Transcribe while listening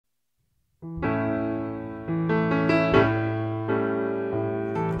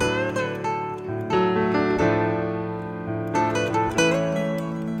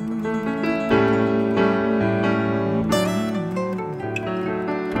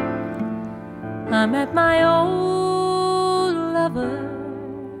I met my old lover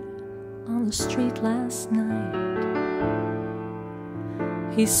on the street last night.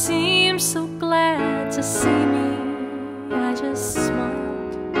 He seemed so glad to see me, I just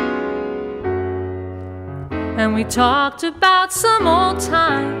smiled. And we talked about some old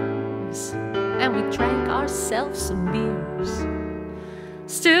times, and we drank ourselves some beers.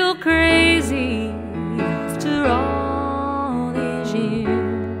 Still crazy after all these years.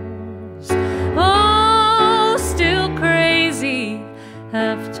 Oh, still crazy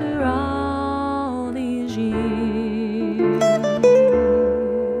after all these years.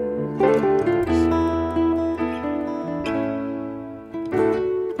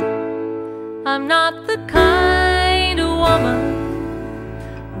 I'm not the kind of woman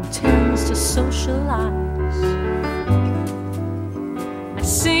who tends to socialize. I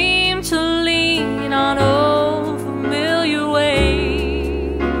seem to lean on old familiar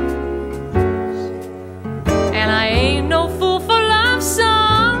ways, and I ain't no fool for love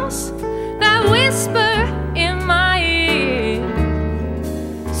songs that whisper in my ear.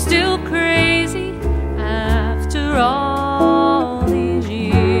 Still crazy after all these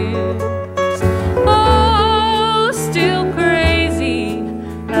years. Oh, still crazy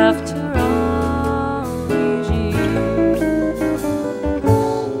after all these years.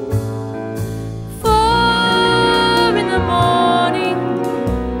 4 in the morning,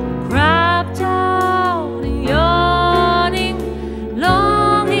 crapped out and yawning,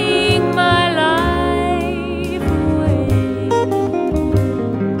 longing my life away.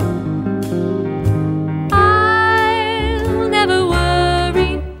 I'll never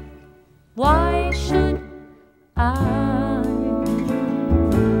worry, why should I?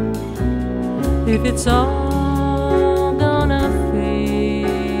 If it's all gonna fade.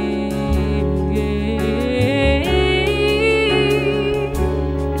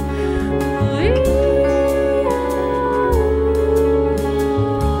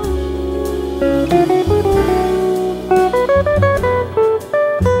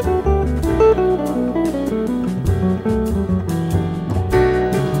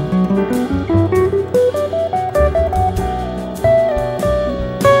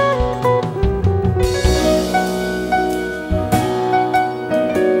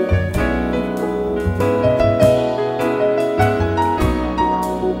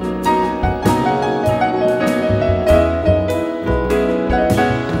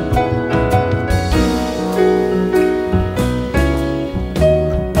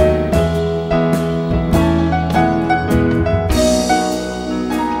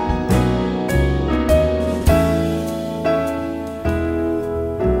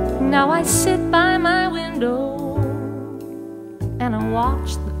 Now I sit by my window and I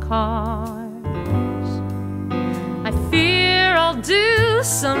watch the cars. I fear I'll do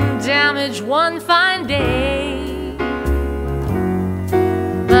some damage one fine day,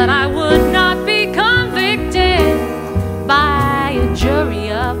 but I would